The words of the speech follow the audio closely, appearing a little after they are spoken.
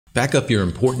Back up your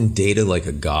important data like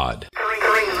a god.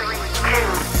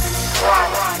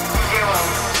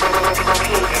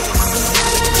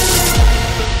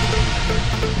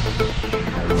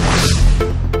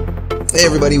 Hey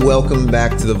everybody, welcome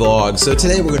back to the vlog. So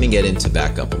today we're going to get into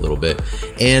backup a little bit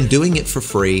and doing it for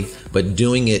free, but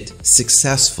doing it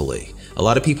successfully. A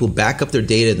lot of people back up their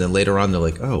data and then later on they're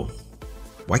like, oh,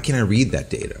 why can't I read that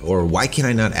data? Or why can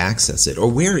I not access it? Or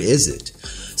where is it?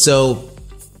 So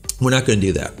we're not going to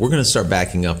do that. We're going to start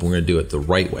backing up and we're going to do it the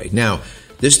right way. Now,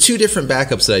 there's two different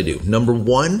backups that I do. Number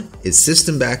one is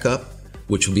system backup,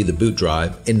 which will be the boot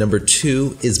drive. And number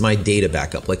two is my data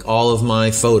backup, like all of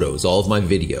my photos, all of my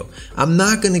video. I'm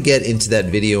not going to get into that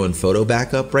video and photo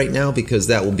backup right now because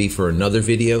that will be for another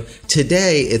video.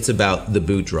 Today, it's about the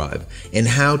boot drive and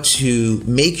how to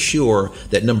make sure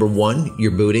that number one,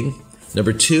 you're booting.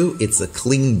 Number two, it's a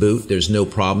clean boot. There's no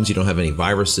problems. You don't have any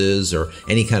viruses or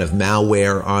any kind of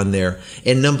malware on there.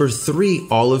 And number three,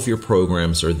 all of your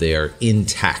programs are there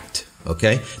intact.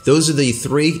 Okay? Those are the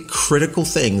three critical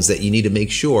things that you need to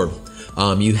make sure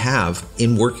you have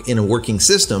in a working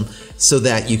system so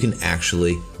that you can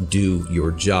actually do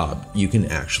your job. You can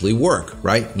actually work,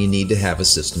 right? You need to have a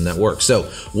system that works.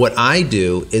 So what I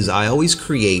do is I always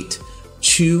create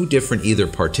two different either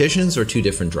partitions or two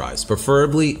different drives,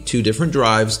 preferably two different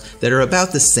drives that are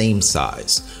about the same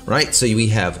size, right? So we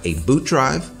have a boot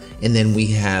drive and then we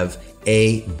have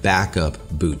a backup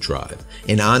boot drive.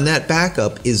 And on that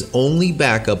backup is only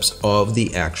backups of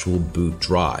the actual boot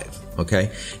drive.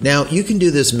 Okay. Now you can do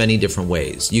this many different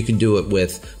ways. You can do it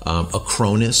with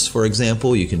Acronis, for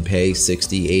example. You can pay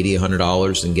 $60, $80,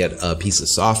 $100 and get a piece of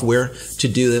software to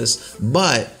do this.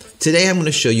 But today I'm going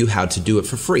to show you how to do it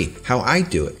for free, how I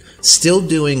do it. Still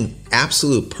doing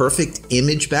absolute perfect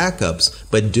image backups,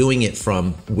 but doing it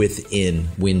from within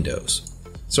Windows.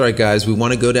 So, all right, guys, we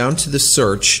want to go down to the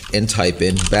search and type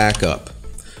in backup.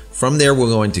 From there, we're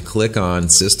going to click on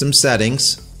System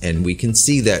Settings, and we can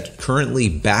see that currently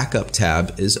Backup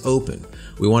tab is open.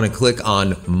 We want to click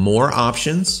on More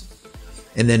Options,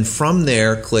 and then from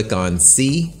there, click on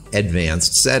See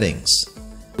Advanced Settings.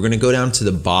 We're going to go down to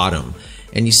the bottom,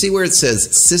 and you see where it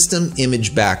says System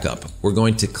Image Backup. We're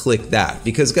going to click that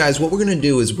because, guys, what we're going to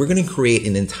do is we're going to create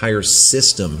an entire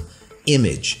system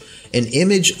image. An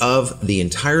image of the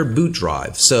entire boot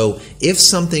drive. So if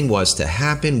something was to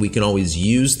happen, we can always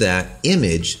use that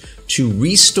image to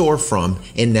restore from,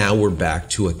 and now we're back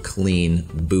to a clean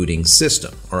booting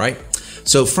system. All right.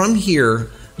 So from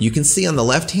here, you can see on the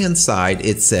left-hand side,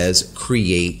 it says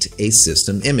create a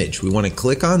system image. We want to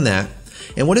click on that.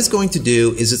 And what it's going to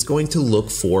do is it's going to look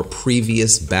for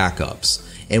previous backups.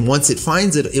 And once it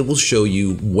finds it, it will show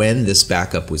you when this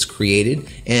backup was created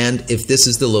and if this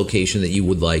is the location that you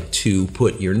would like to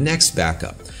put your next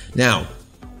backup. Now,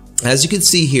 as you can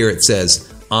see here, it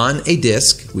says on a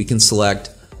disk, we can select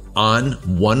on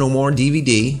one or more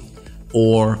DVD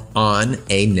or on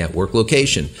a network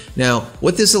location. Now,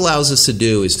 what this allows us to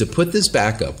do is to put this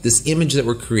backup, this image that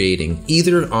we're creating,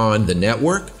 either on the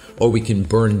network, or we can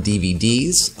burn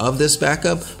DVDs of this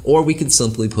backup, or we can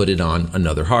simply put it on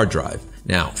another hard drive.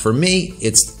 Now, for me,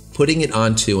 it's putting it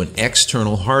onto an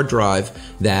external hard drive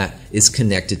that is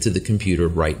connected to the computer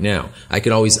right now. I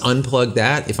can always unplug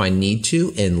that if I need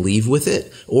to and leave with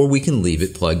it, or we can leave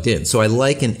it plugged in. So I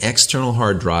like an external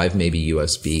hard drive, maybe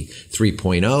USB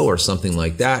 3.0 or something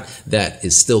like that, that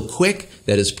is still quick,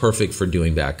 that is perfect for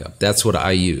doing backup. That's what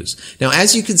I use. Now,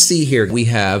 as you can see here, we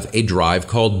have a drive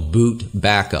called Boot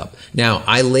Backup. Now,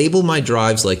 I label my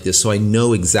drives like this so I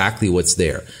know exactly what's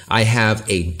there. I have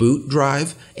a boot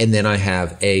drive, and then I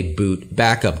have a boot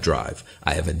backup drive.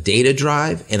 I have a data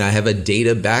drive, and I have a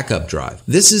data backup drive.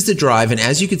 This is the drive, and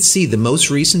as you can see, the most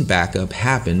recent backup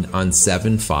happened on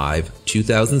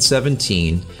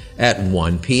 7/5/2017 at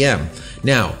 1 p.m.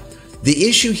 Now, the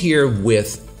issue here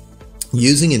with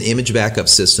using an image backup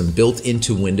system built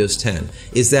into Windows 10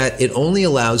 is that it only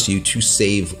allows you to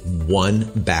save one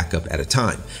backup at a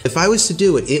time. If I was to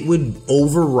do it, it would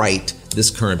overwrite this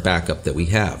current backup that we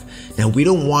have. Now, we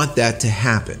don't want that to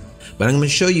happen, but I'm going to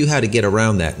show you how to get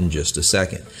around that in just a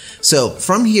second. So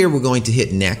from here, we're going to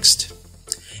hit Next,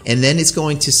 and then it's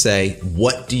going to say,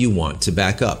 what do you want to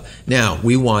back up? Now,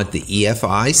 we want the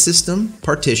EFI system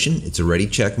partition. It's already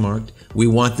checkmarked. We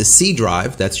want the C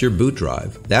drive, that's your boot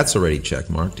drive, that's already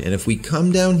checkmarked. And if we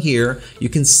come down here, you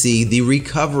can see the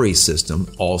recovery system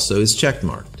also is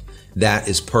checkmarked. That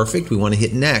is perfect. We want to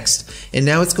hit Next. And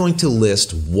now it's going to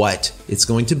list what it's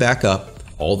going to back up,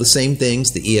 all the same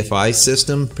things, the EFI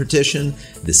system partition,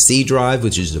 the C drive,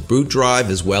 which is the boot drive,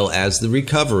 as well as the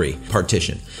recovery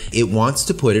partition. It wants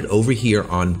to put it over here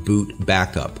on boot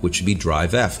backup, which would be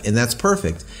drive F, and that's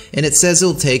perfect. And it says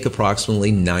it'll take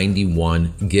approximately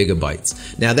 91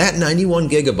 gigabytes. Now that 91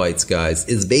 gigabytes, guys,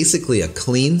 is basically a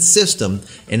clean system,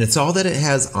 and it's all that it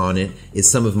has on it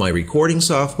is some of my recording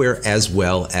software as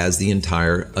well as the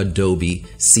entire Adobe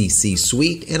CC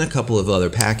suite and a couple of other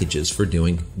packages for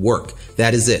doing work.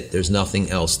 That is it. There's nothing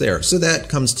else there. So that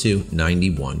comes to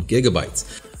 91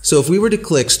 gigabytes. So if we were to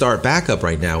click Start Backup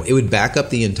right now, it would back up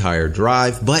the entire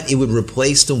drive, but it would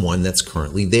replace the one that's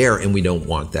currently there, and we don't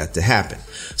want that to happen.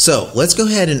 So let's go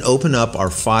ahead and open up our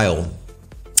file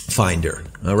finder.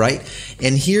 All right.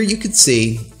 And here you can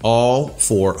see all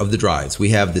 4 of the drives. We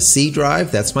have the C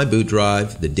drive, that's my boot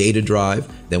drive, the data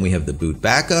drive, then we have the boot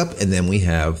backup, and then we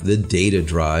have the data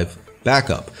drive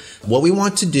backup. What we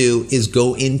want to do is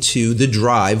go into the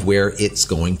drive where it's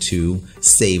going to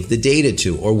save the data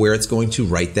to, or where it's going to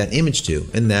write that image to,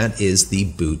 and that is the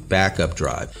boot backup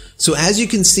drive. So as you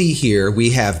can see here,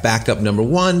 we have backup number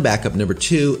 1, backup number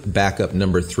 2, backup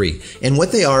number 3. And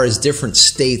what they are is different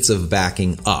states of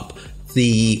backing up.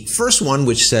 The first one,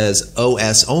 which says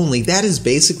OS only, that is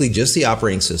basically just the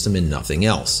operating system and nothing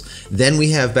else. Then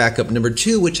we have backup number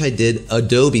 2, which I did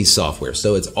Adobe software.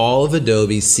 So it's all of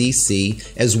Adobe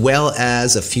CC, as well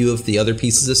as a few of the other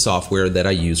pieces of software that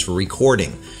I use for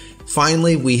recording.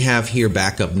 Finally, we have here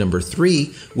backup number 3,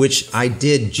 which I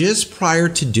did just prior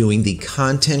to doing the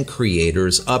Content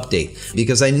Creators update,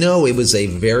 because I know it was a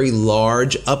very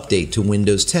large update to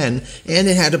Windows 10 and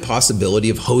it had a possibility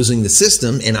of hosing the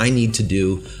system, and I need to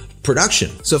do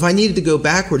production. So if I needed to go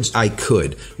backwards, I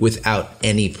could without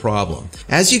any problem.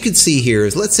 As you can see here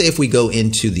is, let's say if we go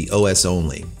into the OS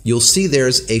only, you'll see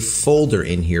there's a folder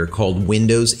in here called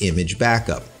Windows Image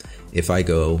Backup. If I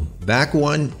go back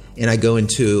one and I go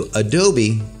into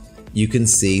Adobe, you can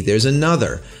see there's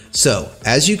another. So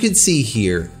as you can see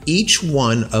here, each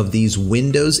one of these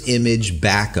Windows image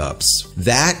backups,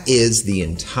 that is the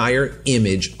entire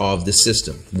image of the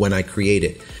system when I create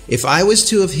it. If I was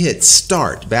to have hit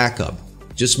Start Backup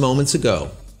just moments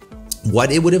ago,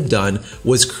 what it would have done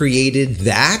was created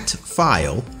that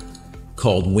file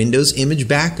called Windows Image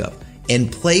Backup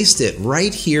and placed it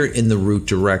right here in the root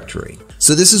directory.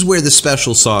 So this is where the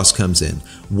special sauce comes in.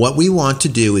 What we want to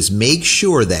do is make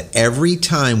sure that every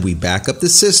time we back up the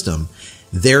system,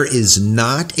 there is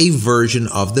not a version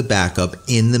of the backup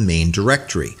in the main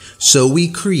directory. So we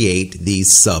create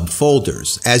these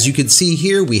subfolders. As you can see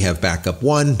here, we have backup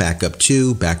 1, backup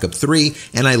 2, backup 3,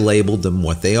 and I labeled them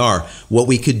what they are. What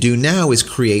we could do now is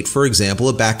create, for example,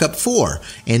 a backup 4.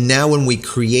 And now when we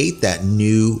create that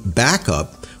new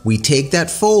backup, we take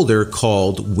that folder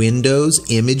called Windows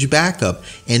Image Backup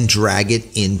and drag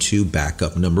it into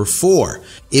backup number 4.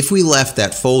 If we left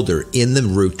that folder in the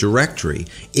root directory,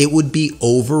 it would be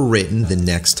overwritten the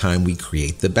next time we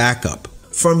create the backup.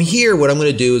 From here, what I'm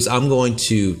going to do is I'm going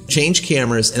to change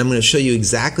cameras and I'm going to show you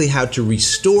exactly how to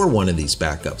restore one of these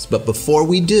backups. But before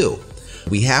we do,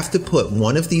 we have to put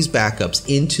one of these backups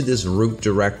into this root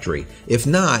directory. If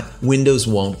not, Windows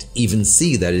won't even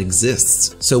see that it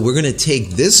exists. So we're going to take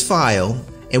this file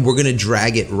and we're going to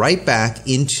drag it right back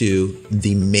into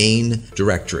the main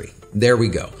directory. There we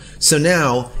go. So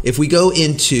now, if we go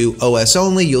into OS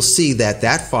only, you'll see that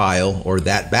that file or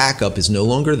that backup is no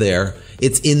longer there.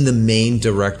 It's in the main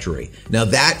directory. Now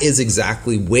that is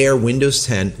exactly where Windows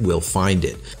 10 will find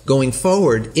it. Going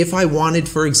forward, if I wanted,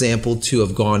 for example, to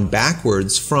have gone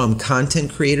backwards from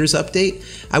Content Creators Update,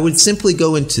 I would simply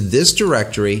go into this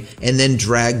directory and then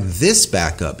drag this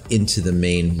backup into the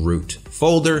main root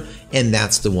folder, and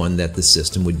that's the one that the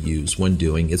system would use when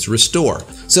doing its restore.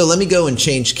 So let me go and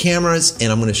change cameras,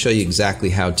 and I'm going to show you exactly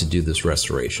how to do this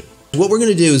restoration. What we're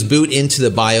going to do is boot into the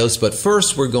BIOS, but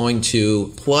first we're going to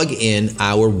plug in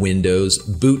our Windows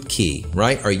boot key,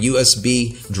 right? Our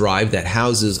USB drive that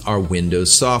houses our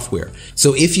Windows software.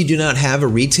 So if you do not have a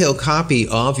retail copy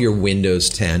of your Windows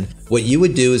 10, what you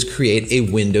would do is create a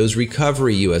Windows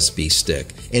recovery USB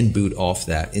stick and boot off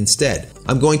that instead.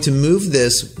 I'm going to move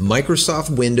this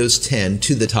Microsoft Windows 10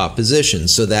 to the top position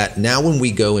so that now when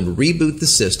we go and reboot the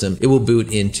system, it will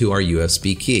boot into our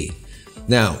USB key.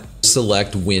 Now,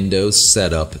 select Windows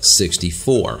Setup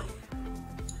 64.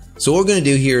 So what we're going to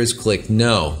do here is click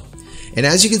No. And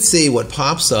as you can see, what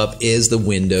pops up is the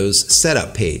Windows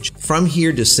Setup page. From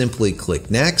here, just simply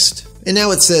click Next. And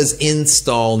now it says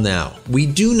Install Now. We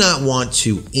do not want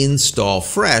to install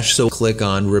fresh, so click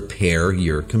on Repair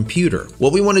Your Computer.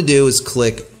 What we want to do is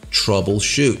click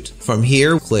troubleshoot. From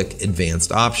here, click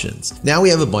advanced options. Now we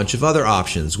have a bunch of other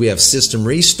options. We have system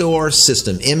restore,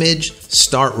 system image,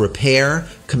 start repair,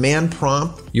 command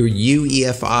prompt, your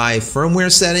UEFI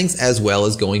firmware settings, as well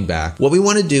as going back. What we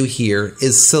want to do here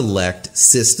is select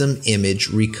system image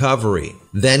recovery.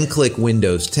 Then click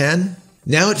Windows 10.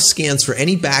 Now it scans for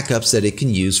any backups that it can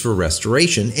use for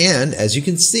restoration, and as you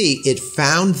can see, it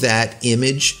found that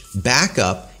image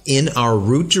backup in our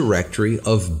root directory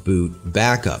of boot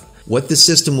backup. What the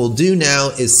system will do now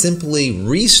is simply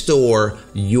restore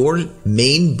your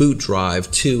main boot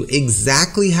drive to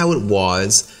exactly how it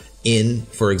was in,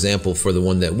 for example, for the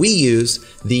one that we use,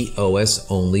 the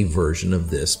OS-only version of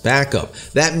this backup.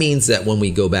 That means that when we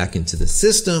go back into the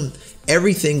system,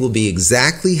 everything will be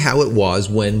exactly how it was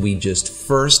when we just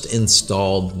first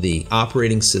installed the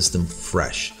operating system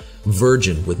fresh,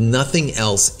 virgin, with nothing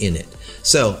else in it.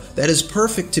 So that is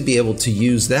perfect to be able to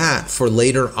use that for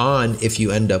later on. If you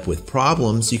end up with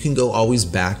problems, you can go always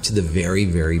back to the very,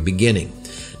 very beginning.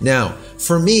 Now,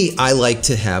 for me, I like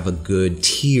to have a good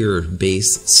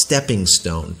tier-based stepping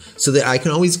stone so that I can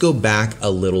always go back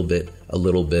a little bit,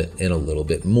 and a little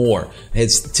bit more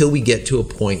until we get to a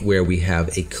point where we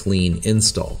have a clean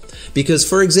install. Because,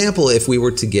 for example, if we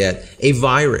were to get a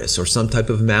virus or some type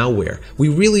of malware, we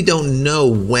really don't know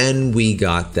when we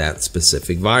got that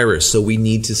specific virus, so we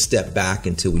need to step back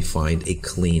until we find a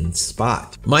clean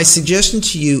spot. My suggestion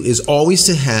to you is always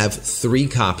to have 3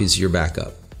 copies of your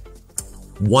backup.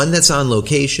 One that's on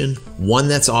location, one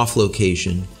that's off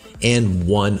location, and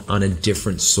one on a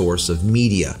different source of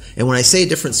media. And when I say a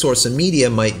different source of media,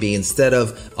 might be instead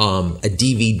of a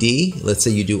DVD, let's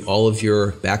say you do all of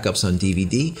your backups on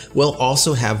DVD, we'll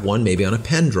also have one maybe on a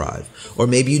pen drive. Or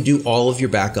maybe you do all of your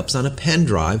backups on a pen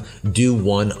drive, do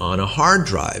one on a hard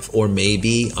drive, or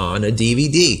maybe on a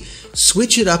DVD.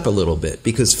 Switch it up a little bit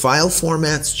because file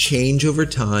formats change over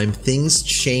time, things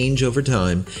change over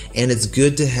time, and it's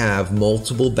good to have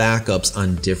multiple backups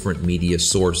on different media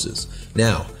sources.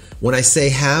 Now, when I say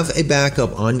have a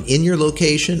backup in your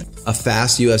location, a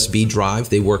fast USB drive,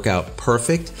 they work out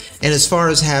perfect. And as far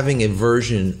as having a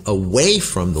version away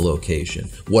from the location,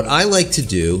 what I like to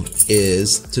do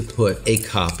is to put a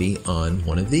copy on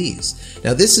one of these.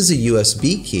 Now this is a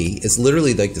USB key. It's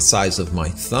literally like the size of my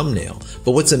thumbnail.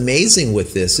 But what's amazing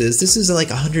with this is like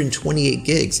 128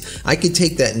 gigs. I could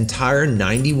take that entire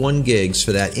 91 gigs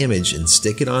for that image and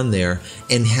stick it on there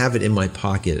and have it in my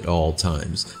pocket at all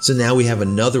times. So now we have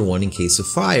another one in case of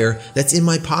fire that's in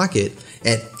my pocket.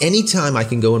 At any time I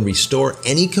can go and restore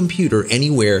any computer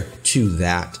anywhere to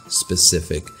that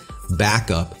specific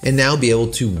backup and now be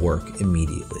able to work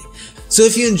immediately. So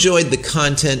if you enjoyed the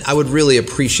content, I would really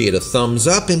appreciate a thumbs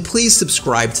up, and please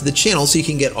subscribe to the channel so you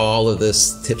can get all of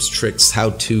this tips, tricks,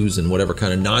 how-tos, and whatever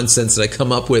kind of nonsense that I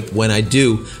come up with when I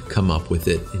do come up with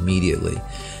it immediately.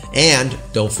 And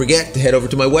don't forget to head over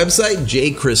to my website,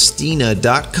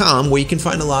 jchristina.com, where you can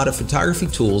find a lot of photography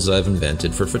tools I've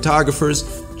invented for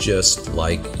photographers just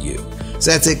like you.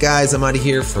 So that's it, guys. I'm out of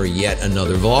here for yet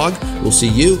another vlog. We'll see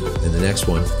you in the next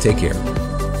one. Take care.